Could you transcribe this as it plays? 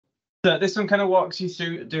So this one kind of walks you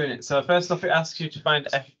through doing it. So first off, it asks you to find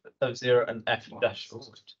f of 0 and f dash.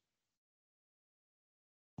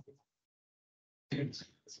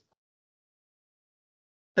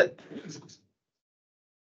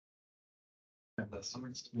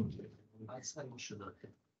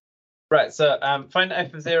 Right, so find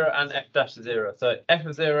f of 0 and f dash of 0. So f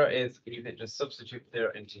of 0 is, you can just substitute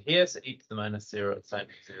 0 into here, so e to the minus 0 sine of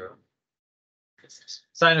 0.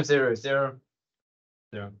 Sine of 0 is 0.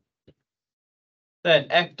 0. Then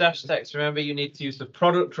f dash x, remember you need to use the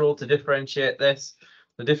product rule to differentiate this.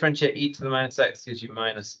 To differentiate e to the minus x gives you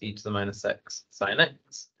minus e to the minus x sine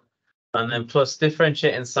x. And then plus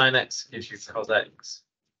differentiating sine x gives you cos x.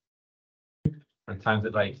 And times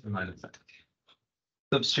it by e to the minus x.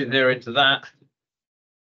 Substitute 0 into that.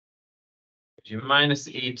 Gives you minus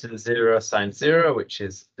e to the 0 sine 0, which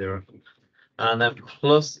is 0. And then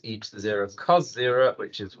plus e to the 0 cos 0,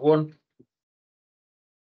 which is 1.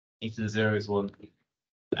 E to the 0 is 1.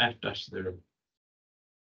 F dash 0.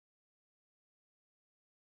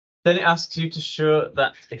 Then it asks you to show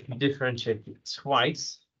that if you differentiate it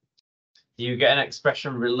twice, you get an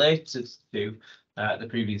expression related to the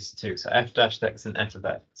previous two. So f dash x and f of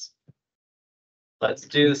x. Let's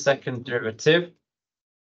do the second derivative.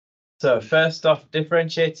 So first off,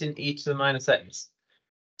 differentiating e to the minus x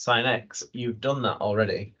sine x, you've done that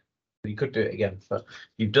already. You could do it again, but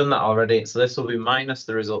you've done that already. So this will be minus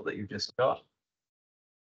the result that you just got.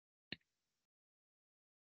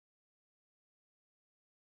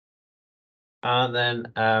 And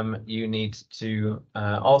then you need to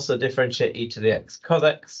also differentiate e to the x cos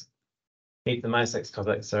x, e to the minus x cos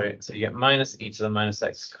x, sorry. So you get minus e to the minus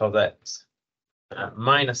x cos x,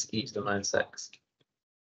 minus e to the minus x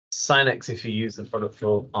sine x if you use the product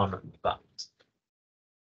rule on that.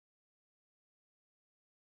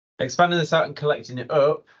 Expanding this out and collecting it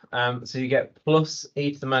up, so you get plus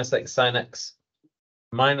e to the minus x sine x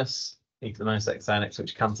minus e to the minus x sine x,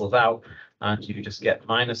 which cancels out, and you just get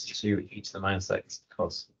minus 2 e to the minus x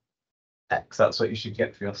cos x. That's what you should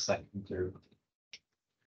get for your second derivative.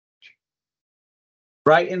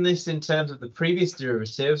 Writing this in terms of the previous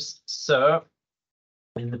derivatives, so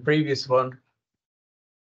in the previous one,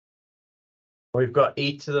 we've got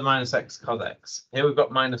e to the minus x cos x. Here we've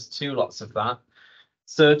got minus 2 lots of that.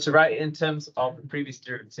 So to write it in terms of the previous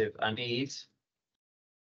derivative, I need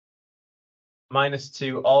minus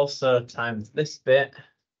 2 also times this bit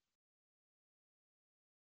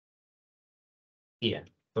here.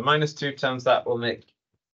 So minus 2 times that will make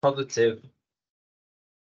positive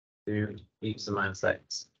 2 e to the minus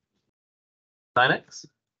x sine x,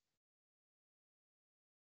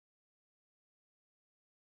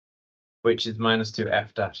 which is minus 2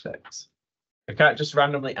 f dash x. I can't just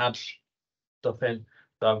randomly add stuff in,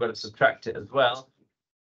 so I've got to subtract it as well.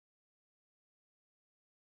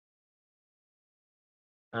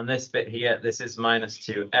 And this bit here, this is minus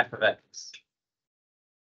 2 f of x.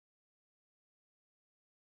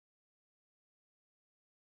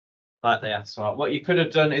 Like they asked for. What you could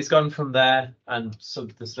have done is gone from there and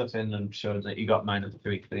subbed the stuff in and showed that you got minus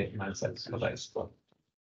 2 to the minus x cos x.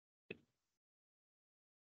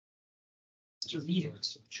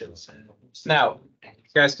 Now,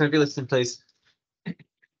 guys, can I be listening, please?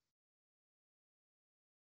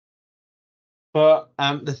 For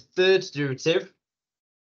the third derivative,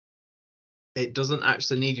 it doesn't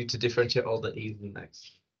actually need you to differentiate all the e's and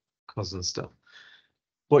x, cos and stuff.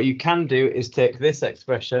 What you can do is take this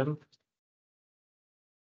expression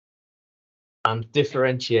and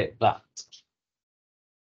differentiate that.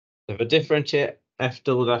 If I differentiate f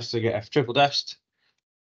double dashed, I get f triple dashed.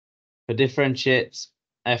 If I differentiate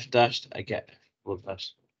f dashed, I get f double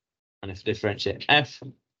dashed. And if I differentiate f, I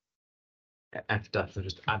get f dashed. I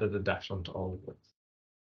just added a dash onto all of it.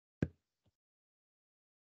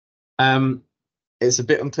 It's a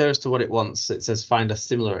bit unclear as to what it wants. It says find a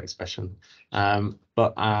similar expression,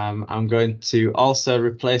 but I'm going to also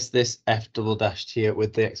replace this f double dashed here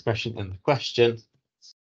with the expression in the question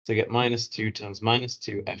to get minus 2 times minus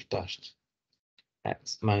 2 f dashed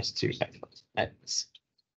x minus 2 f x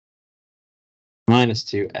minus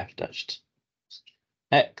 2 f dashed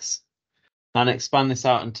x, and expand this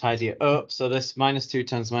out and tidy it up. So this minus 2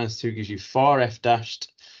 times minus 2 gives you 4 f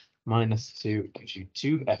dashed, minus 2 gives you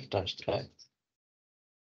 2 f dashed x.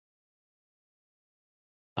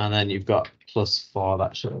 And then you've got plus 4,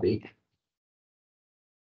 that should be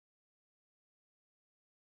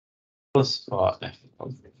plus 4 f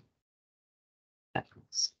of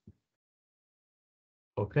x.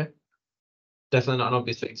 Okay. Definitely not an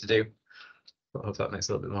obvious thing to do, but I hope that makes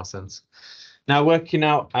a little bit more sense. Now working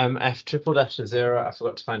out f triple dash to 0, I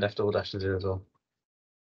forgot to find f double dash to 0 as well.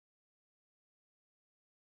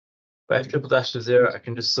 For f triple dash of 0, I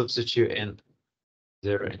can just substitute in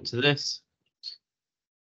 0 into this.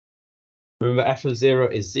 Remember, f of 0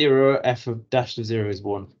 is 0, f of dash of 0 is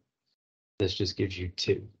 1. This just gives you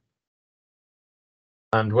 2.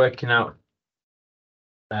 And working out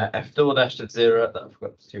f double dash of 0 that I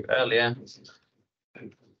forgot to do earlier.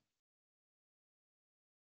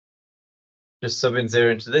 Just sub in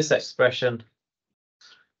 0 into this expression.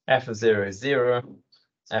 F of 0 is 0,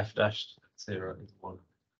 f dash 0 is 1.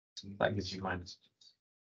 That gives you minus.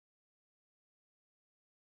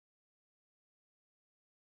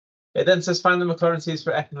 It then says find the Maclaurin series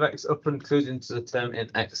for f of x up and including to the term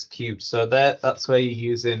in x cubed. So that's where you're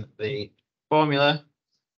using the formula.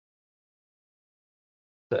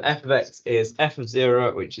 So f of x is f of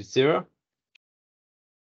 0, which is 0,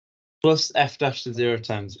 plus f dash to 0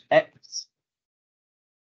 times x.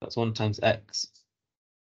 That's 1 times x.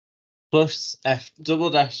 Plus f double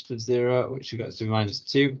dash to 0, which goes to minus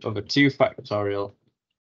 2 over 2 factorial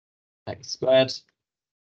x squared.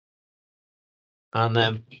 And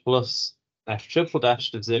then plus f triple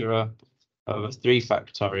dash to 0 over 3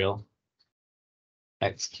 factorial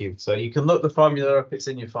x cubed. So you can look the formula up, it's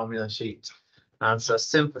in your formula sheet. And so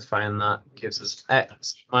simplifying that gives us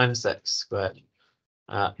x minus x squared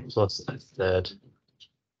plus a third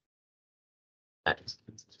x.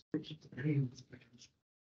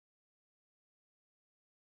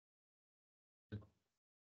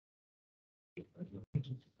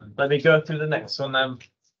 Let me go through the next one then.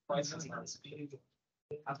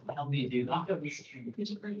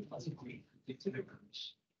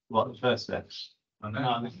 What, the first bit?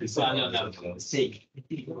 No. C.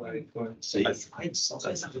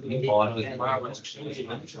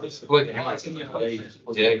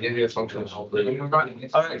 Yeah, give you a function. All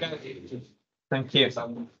right, thank you.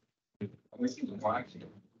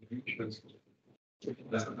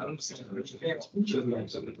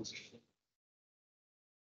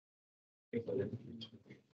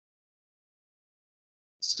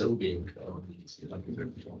 Still being.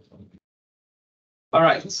 All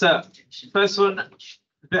right, so first one, a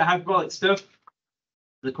bit of hyperbolic stuff.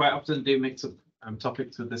 They quite often do mix up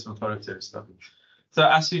topics with this Maclaurin series stuff. So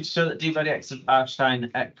I ask you to show that d by dx of r shine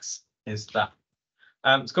x is that.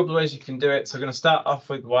 There's a couple of ways you can do it. So we're going to start off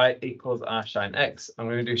with y equals r shine x. I'm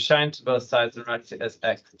going to do shine to both sides and write it as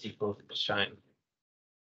x equals shine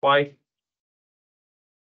y.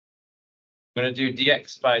 I'm going to do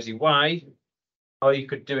dx by dy, or you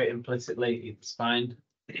could do it implicitly, it's fine.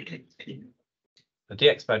 The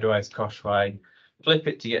dx by dy is cos y. Flip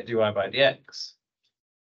it to get dy by dx.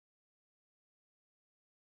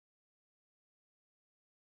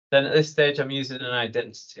 Then at this stage, I'm using an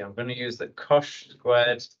identity. I'm going to use the cos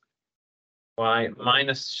squared y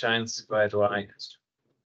minus shine squared y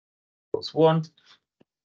equals 1.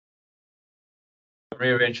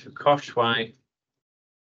 Rearrange for cos y.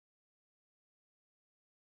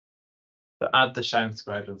 So add the shine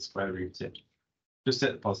squared and square root it. Just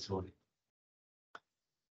hit the positive one.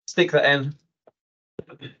 Stick that in.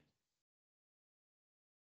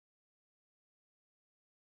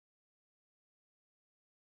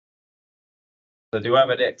 So dy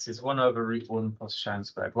by dx is 1 over root 1 plus shine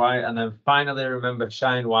squared y. And then finally, remember,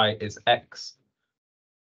 shine y is x.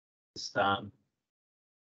 Start.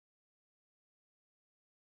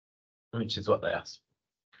 Which is what they asked.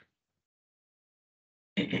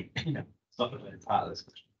 It's not really part of this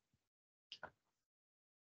question.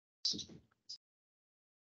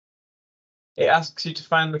 It asks you to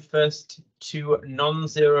find the first 2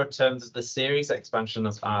 non-zero terms of the series expansion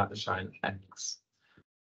of r shine x.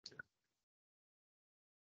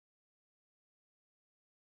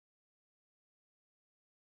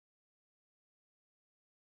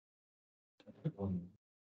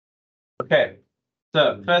 Okay,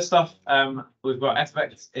 so first off, we've got f of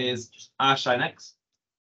x is r shine x.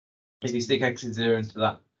 If you stick x in 0 into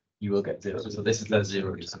that, you will get 0. So this is the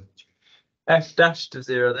 0 reason. F dash to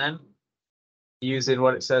 0 then, using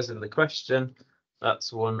what it says in the question,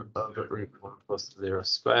 that's 1 over root 1 plus 0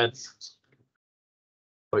 squared,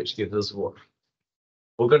 which gives us 1.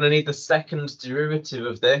 We're going to need the second derivative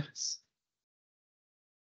of this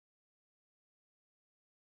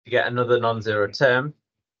to get another non-zero term.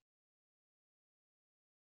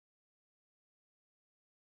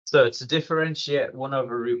 So to differentiate 1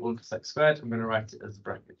 over root 1 plus x squared, I'm going to write it as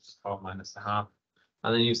brackets 4 minus a half,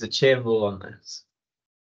 and then use the chain rule on this.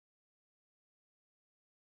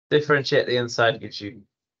 Differentiate the inside gives you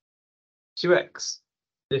 2x.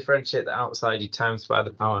 Differentiate the outside, you times by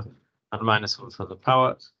the power, and minus 1 from the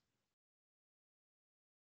power.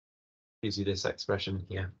 Gives you this expression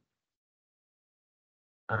here.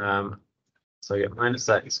 So you get minus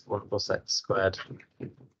x, 1 plus x squared,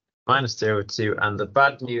 minus 0, 2, and the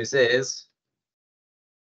bad news is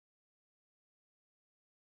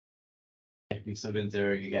if you sub in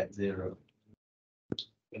 0, you get 0.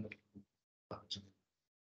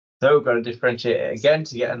 So we've got to differentiate it again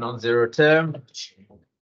to get a non-zero term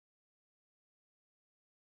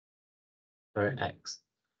for x.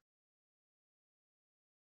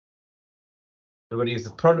 We're going to use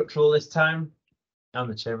the product rule this time and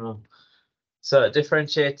the chain rule. So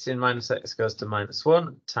differentiating minus x goes to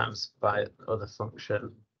 -1 times by the other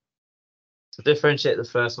function. So differentiate the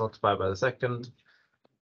first, multiply by the second.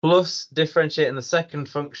 Plus differentiating the second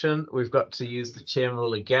function, we've got to use the chain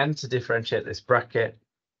rule again to differentiate this bracket.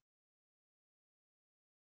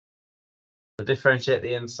 So differentiate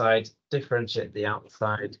the inside, differentiate the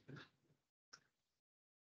outside.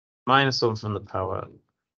 -1 from the power.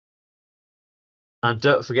 And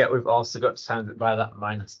don't forget, we've also got to times it by that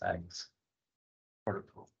minus x.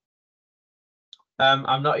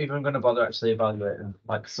 I'm not even going to bother actually evaluating,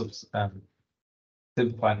 like simplifying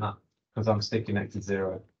that, because I'm sticking x to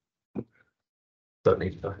 0. Don't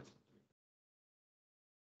need to.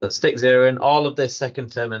 Let's stick 0 in. All of this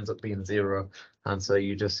second term ends up being 0, and so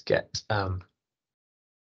you just get -1.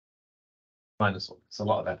 It's a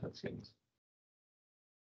lot of effort things.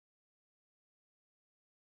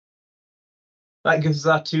 That gives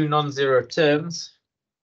us our two non-zero terms.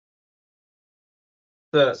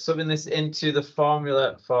 So subbing this into the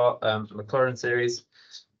formula for Maclaurin series.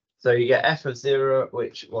 So you get f of 0,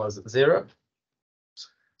 which was 0,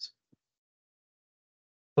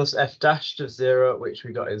 plus f dashed of 0, which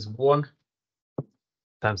we got is 1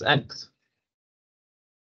 times x,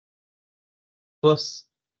 plus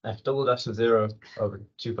f double dash of 0 over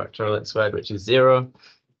 2 factorial x squared, which is 0,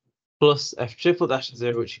 plus f triple dash of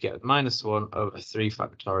 0, which you get -1 over 3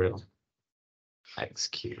 factorial x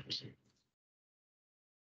cubed.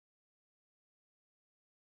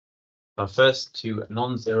 Our first two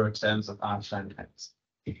non-zero terms of r sin x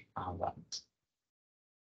are that.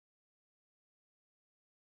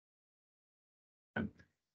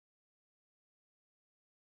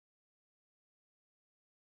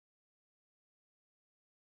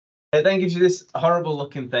 It then gives you this horrible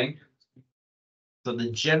looking thing. So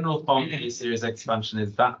the general form of the series expansion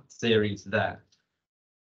is that series there,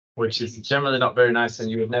 which is generally not very nice,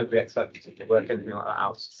 and you would never be expected to work anything like that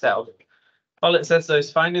out yourself. All it says though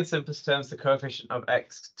is find in simplest terms the coefficient of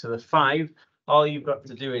x to the 5. All you've got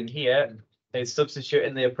to do in here is substitute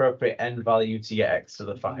in the appropriate n value to get x to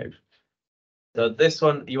the 5. So this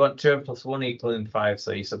one, you want 2n plus 1 equaling 5,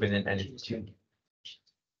 so you sub in n is 2.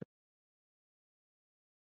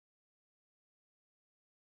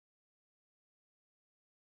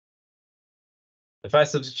 If I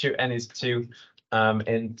substitute n is 2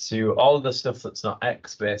 into all of the stuff that's not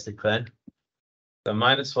x, basically, so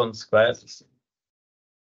 -1 squared,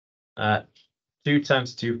 2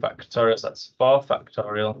 times 2 factorial, so that's 4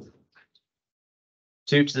 factorial,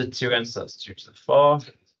 2 to the 2n, so that's 2 to the 4,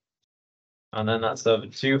 and then that's over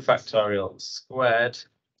 2 factorial squared.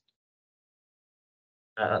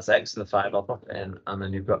 That's x to the 5, I'll pop it in, and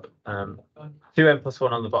then you've got 2n plus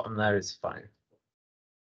 1 on the bottom there is 5.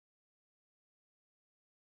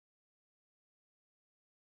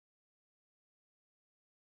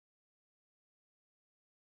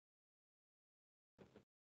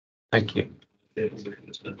 Thank you.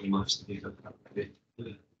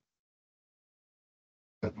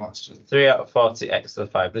 3 out of 40 x to the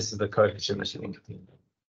 5. This is the coefficient that you need.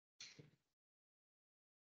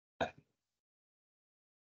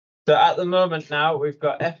 So at the moment now, we've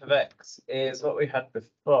got f of x is what we had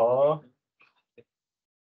before.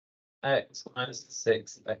 X minus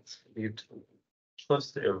 6 x cubed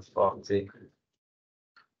plus 3 over 40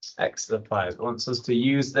 x to the 5. It wants us to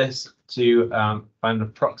use this to find an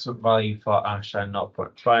approximate value for r sin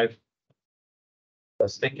 0.5. So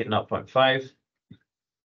stick it 0.5.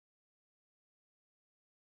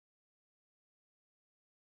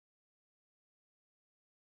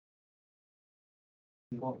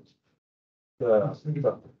 Not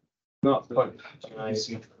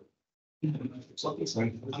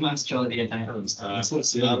I'm asked Charlie the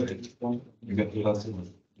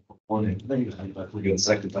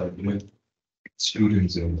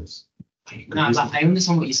students in this. No, like, I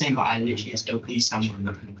understand what you're saying, but I literally just don't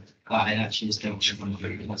understand what I actually just don't.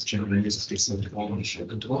 That's generalistic ownership.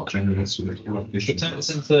 Generalistic. Turns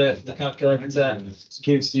into the calculator,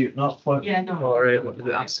 gives you 0.4. Yeah, no. Or what did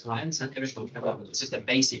it ask? I understand everything about it. It's just a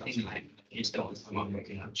basic thing, like you just don't understand what I'm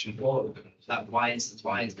looking at. Like why is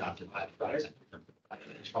that divided by 5?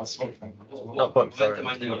 Not point four. Why?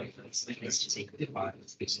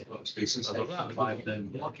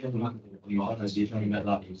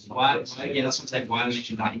 Yeah, that's what I'm saying. Why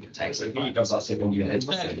mention that in context? The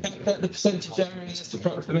percentage area is just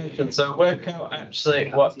approximation. So work out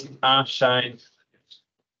actually what R shine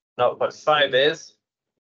 0.5 is.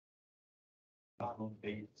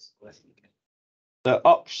 The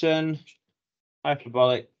option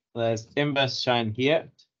hyperbolic, there's inverse shine here.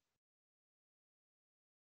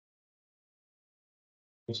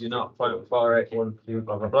 Which is 0.4812,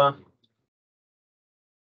 blah, blah, blah.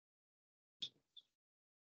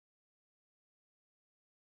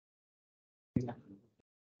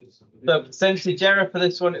 The percentage error for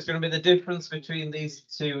this one is going to be the difference between these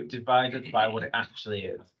two divided by what it actually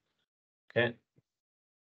is. Okay.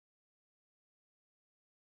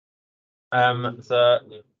 So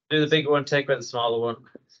do the bigger one, take away the smaller one.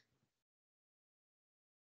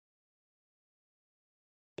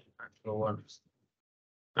 Actual one.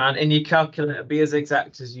 And in your calculator, be as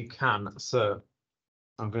exact as you can. So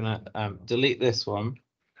I'm gonna delete this one.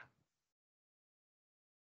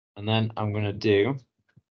 And then I'm gonna do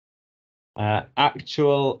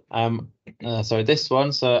actual sorry, this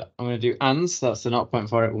one. So I'm gonna do ANS, that's the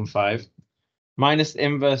 0.4815, minus the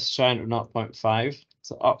inverse shine of 0.5.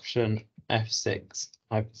 So option F6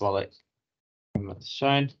 hyperbolic inverse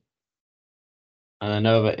shine. And then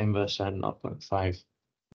over inverse shine 0.5.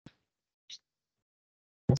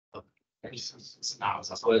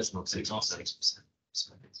 That's why it's not 6%. It's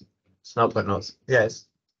 0.0. Yes.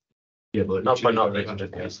 Yeah, but. 0.0.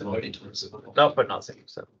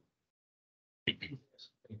 0.06%.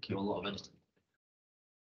 Kill a lot of it.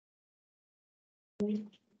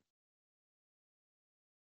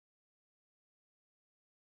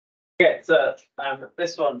 Okay, so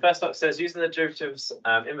this one, first up says using the derivatives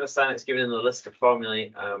inverse sine is given in the list of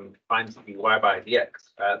formulae, find the y by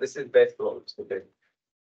dx. This is basically what we're doing.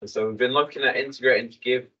 So we've been looking at integrating to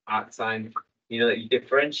give arc sine. You know that you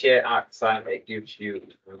differentiate arc sine, it gives you.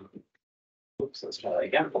 Oops, let's try that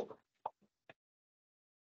again.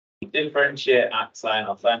 You differentiate arc sine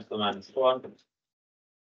or sine to the -1.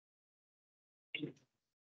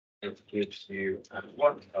 It gives you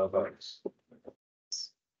 1 over x.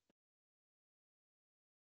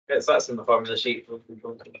 Okay, so that's in the formula sheet.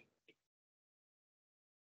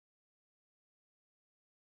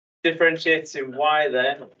 Differentiating y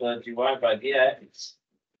then, dy by dx.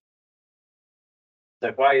 So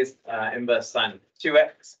if y is inverse sine of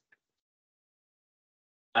 2x.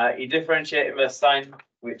 You differentiate inverse sine,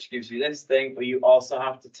 which gives you this thing, but you also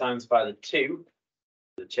have to times by the 2,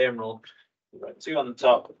 the chain rule. You've got 2 on the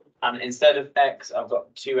top, and instead of x, I've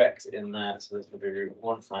got 2x in there, so this will be root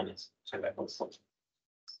 1 minus 2x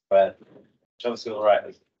squared. Which obviously will write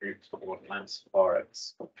as root 1 minus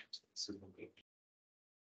 4x.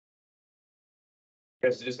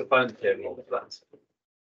 Okay, so just apply the table for that.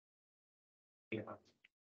 Yeah.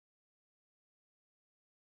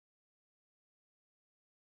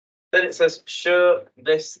 Then it says show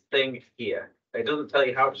this thing here. It doesn't tell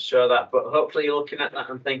you how to show that, but hopefully you're looking at that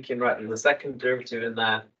and thinking, right, there's a second derivative in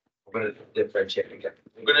there. I'm going to differentiate again.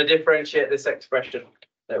 I'm going to differentiate this expression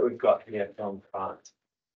that we've got here from part. To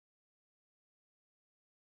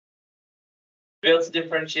be able to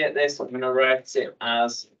differentiate this, I'm going to write it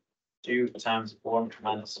as 2 times 1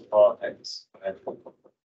 minus 4x squared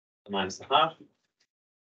minus the half.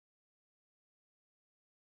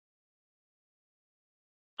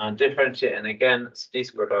 And differentiating again, it's d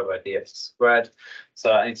squared over dx squared.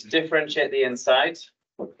 So I need to differentiate the inside.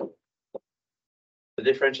 The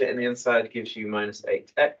differentiating the inside gives you minus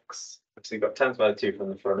 8x. So you've got times by the 2 from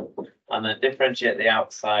the front. And then differentiate the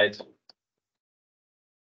outside.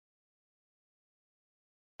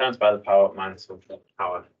 Times by the power minus 1 from the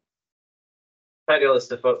power. Tidy all this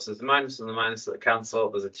stuff up. So there's a minus and the minus that cancel.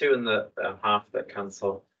 There's a 2 and the half that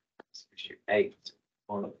cancel. So gives you 8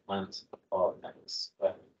 1 minus 4x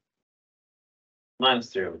squared. Minus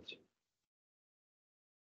 3 over 2.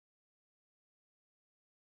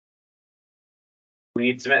 We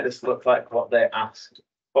need to make this look like what they asked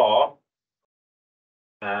for.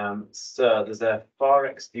 So there's a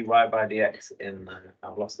 4x dy by dx in there.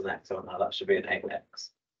 I've lost an x on that. That should be an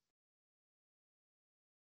 8x.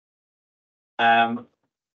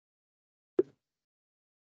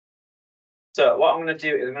 So what I'm going to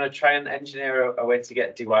do is I'm going to try and engineer a way to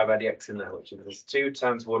get dy by dx in there, which is 2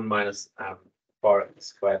 times 1 minus 4x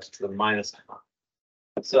squared to the minus half.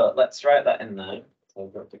 So let's write that in there. So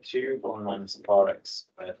I've got the 2 1 minus 4x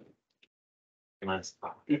squared minus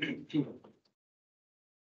half. To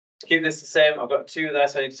keep this the same, I've got 2 there,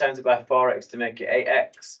 so I need to times it by 4x to make it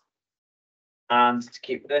 8x. And to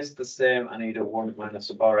keep this the same, I need a 1 minus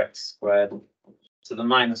 4x squared. So the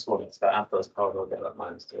minus 1, if I add those powers, I'll get that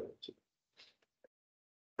minus 2.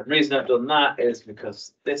 The reason I've done that is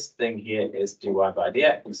because this thing here is dy by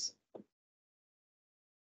dx.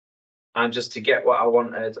 And just to get what I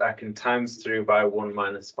wanted, I can times through by 1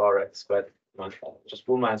 minus 4x squared. Just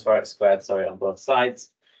 1 minus 4x squared, sorry, on both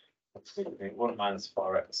sides. 1 minus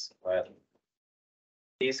 4x squared.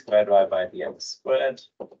 D squared y by dx squared.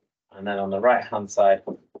 And then on the right hand side,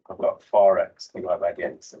 I've got 4x dy by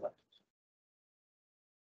dx left.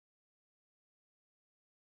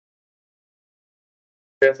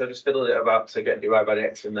 Okay, so I just fiddled it about to get dy by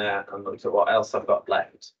dx in there and looked at what else I've got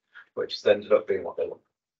left, which has ended up being what they want.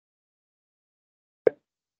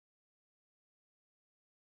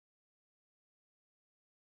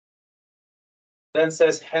 Then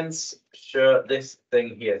says, hence show this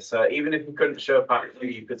thing here. So even if you couldn't show part 2,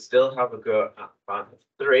 you could still have a go at part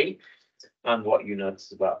 3. And what you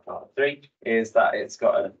notice about part 3 is that it's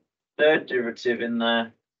got a third derivative in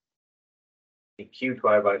there, the cubed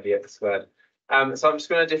y by dx squared. So I'm just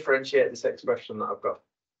going to differentiate this expression that I've got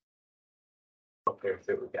up here and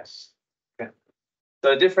see what we get. Okay.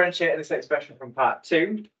 So differentiating this expression from part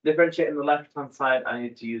 2, differentiating the left-hand side, I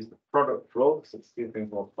need to use the product rule because it's two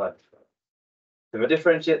things multiplied. So if I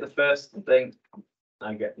differentiate the first thing,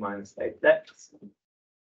 I get minus 8x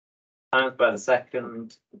times by the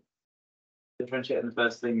second. Differentiating the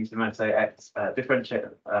first thing, you can minus 8x. Differentiate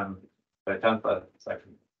times by the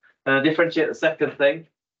second. Then I differentiate the second thing.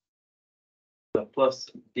 So plus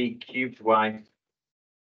d cubed y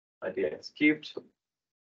by dx cubed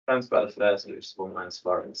times by the first, which is 1 minus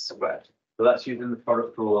 4x squared. So that's using the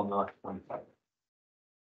product rule on the left-hand side.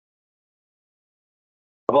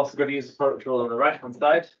 I've also got to use the product rule on the right-hand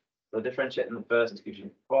side. So differentiating the first gives you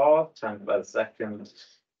 4 times by the second,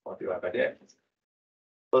 or dy by dx.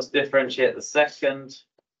 Plus differentiate the second,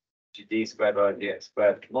 which is d squared by dx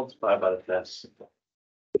squared, multiplied by the first,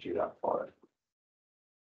 gives you that 4.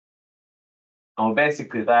 And we're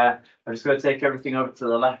basically there. I'm just going to take everything over to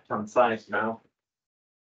the left-hand side now.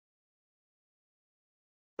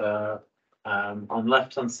 So on the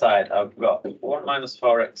left-hand side, I've got 1 minus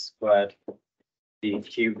 4x squared d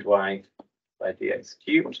cubed y by dx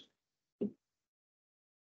cubed.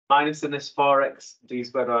 Minus in this 4x d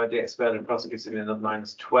squared y dx squared across gives me another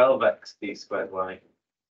minus 12x d squared y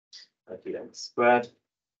by dx squared.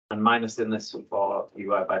 And minus in this 4 dy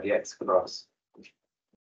by dx across.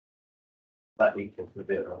 That equals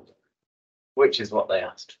 0, which is what they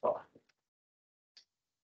asked for.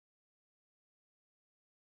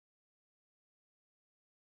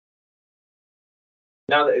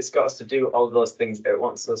 Now that it's got us to do all of those things, it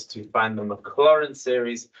wants us to find the Maclaurin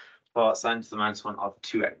series for sin to the minus 1 of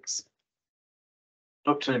 2x.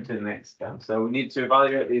 Up to and including the x term. So we need to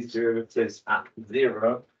evaluate these derivatives at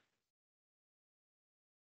 0.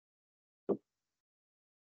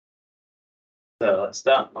 So let's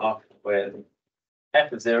start off with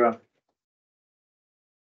f of 0.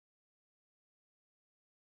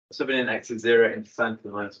 Subbing in x is 0 into sin to the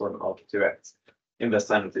minus 1 of 2x. Inverse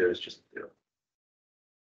sin of 0 is just 0.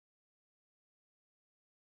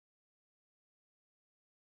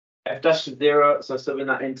 F dash of 0, so subbing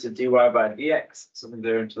that into dy by dx, subbing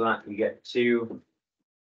 0 into that, we get 2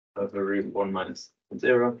 over root 1 minus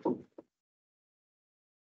 0.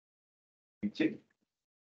 2.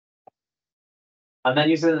 And then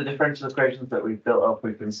using the differential equations that we've built up,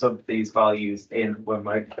 we can sub these values in when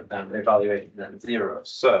we're evaluating them 0.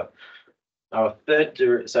 So our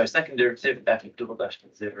second derivative, f of double dash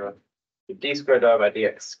of 0, d squared y by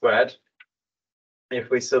dx squared. If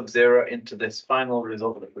we sub 0 into this final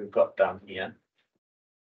result that we've got down here,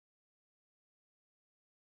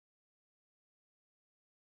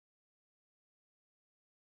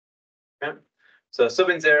 okay. So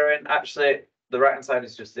subbing 0 in, actually the right hand side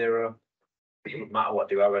is just 0. It doesn't matter what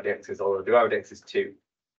dy by dx is, although dy by dx is 2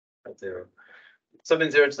 at 0. Subbing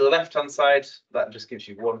 0 to the left hand side, that just gives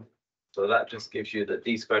you 1. So that just gives you that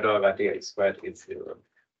d squared y by dx squared is 0.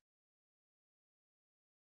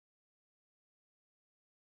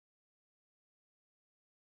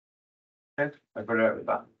 Okay, I've got it out with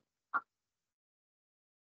that.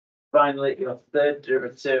 Finally, your third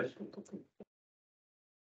derivative,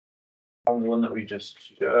 on the one that we just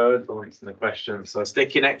showed, the links in the question. So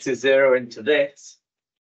sticking x is 0 into this.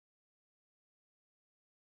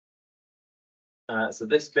 So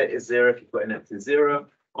this bit is 0 if you put in x is 0.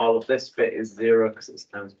 All of this bit is 0 because it's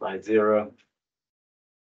times by 0.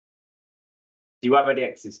 dy by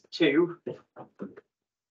dx is 2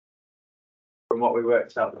 from what we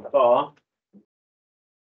worked out before.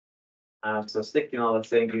 So sticking all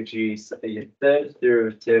this in gives you your third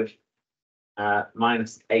derivative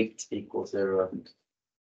minus 8 equals 0.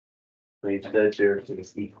 The third derivative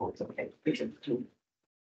is equal to 8.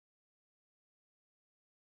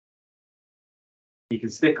 You can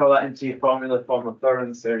stick all that into your formula for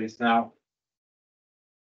Maclaurin series now.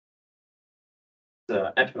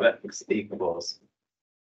 So f of x equals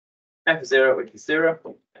f of 0, which is 0,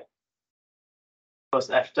 plus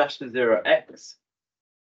f dash of 0 x,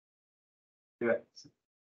 2x,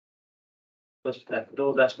 plus f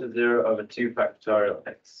double dash of 0 over 2 factorial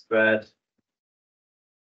x squared,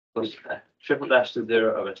 plus f triple dash of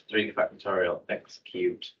 0 over 3 factorial x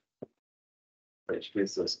cubed, which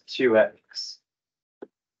gives us 2x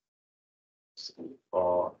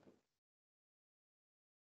or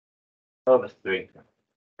over 3.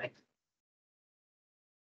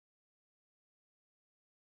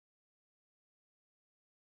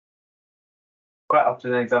 Quite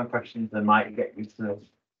often in exam questions, they might get you to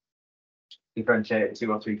differentiate it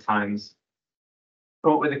 2 or 3 times.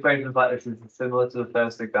 Come up with equations like this is similar to the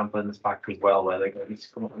first example in this pack as well, where they get you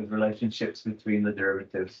to come up with relationships between the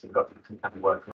derivatives and got you to kind of work